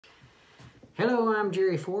Hello, I'm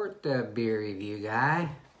Jerry Fort, the beer review guy.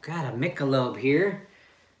 Got a Michelob here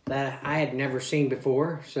that I had never seen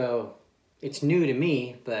before, so it's new to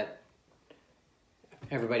me, but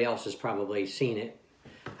everybody else has probably seen it.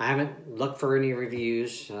 I haven't looked for any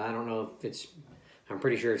reviews. I don't know if it's, I'm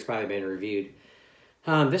pretty sure it's probably been reviewed.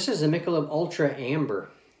 This is a Michelob Ultra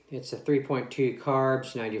Amber. It's a 3.2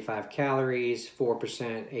 carbs, 95 calories, 4%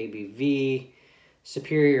 ABV,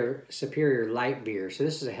 superior light beer. So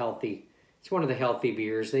this is a healthy, it's one of the healthy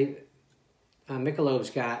beers. Michelob's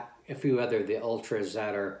got a few other, the Ultras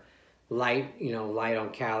that are light, light on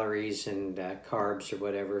calories and carbs or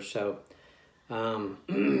whatever. So,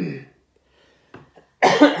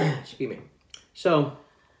 excuse me. So,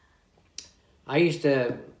 I used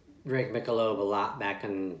to drink Michelob a lot back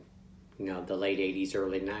in, the late 80s,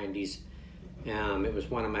 early 90s. It was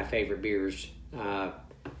one of my favorite beers.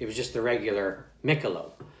 It was just the regular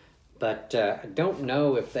Michelob. But I don't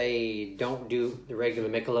know if they don't do the regular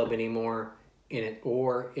Michelob anymore in it,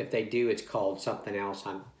 or if they do, it's called something else.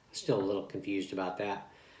 I'm still a little confused about that.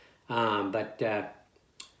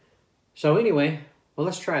 So anyway, well,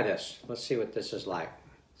 let's try this. Let's see what this is like.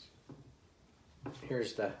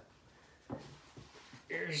 Here's the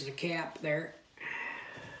cap there.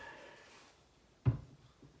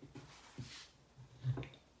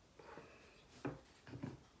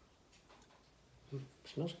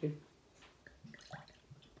 Smells good.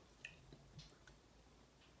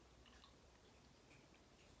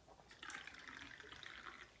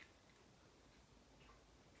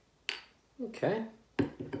 Okay.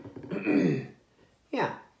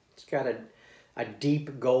 Yeah, it's got a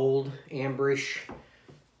deep gold, amberish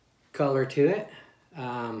color to it.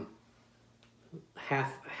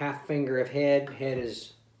 Half finger of head. Head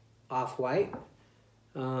is off-white.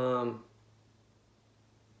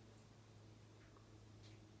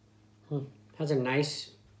 Has a nice,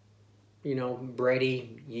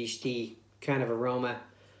 bready, yeasty kind of aroma.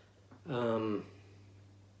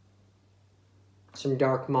 Some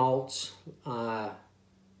dark malts, kind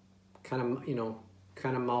of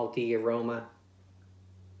malty aroma,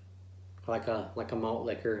 like a malt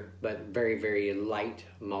liquor, but very, very light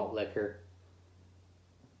malt liquor.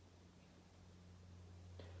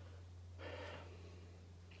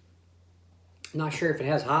 Not sure if it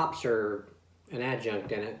has hops or an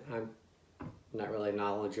adjunct in it. I'm not really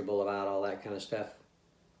knowledgeable about all that kind of stuff.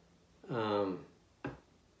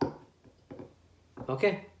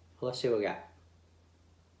 Okay, well, let's see what we got.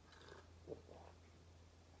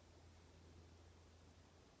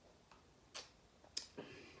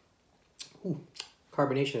 Ooh,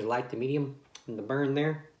 carbonation is light to medium in the burn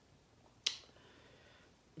there.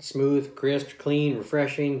 Smooth, crisp, clean,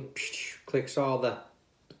 refreshing. Clicks all the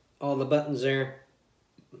buttons there.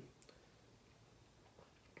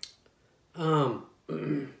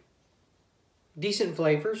 Decent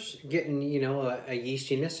flavors, getting, a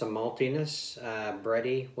yeastiness, a maltiness,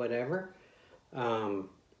 bready, whatever.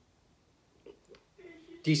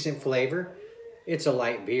 Decent flavor. It's a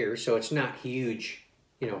light beer, so it's not huge,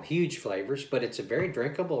 huge flavors, but it's a very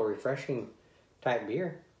drinkable, refreshing type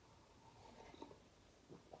beer.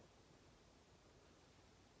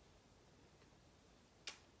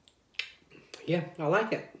 Yeah, I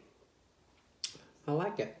like it. I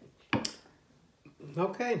like it.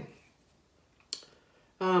 Okay.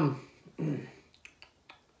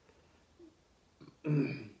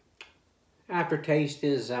 Aftertaste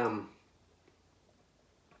is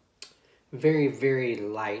very, very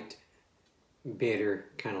light, bitter,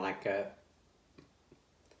 kind of like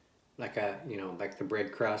the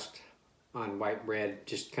bread crust on white bread,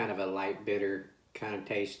 just kind of a light, bitter kind of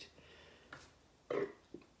taste.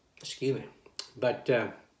 Excuse me. But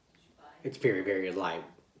it's very, very light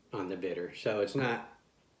on the bitter, so it's not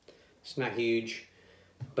huge,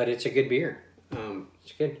 but it's a good beer.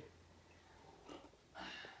 It's good.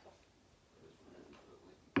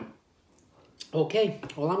 Okay,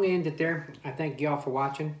 well, I'm gonna end it there. I thank y'all for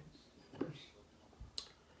watching.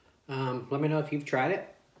 Let me know if you've tried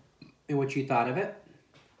it and what you thought of it,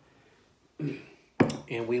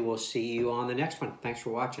 and we will see you on the next one. Thanks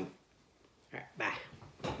for watching.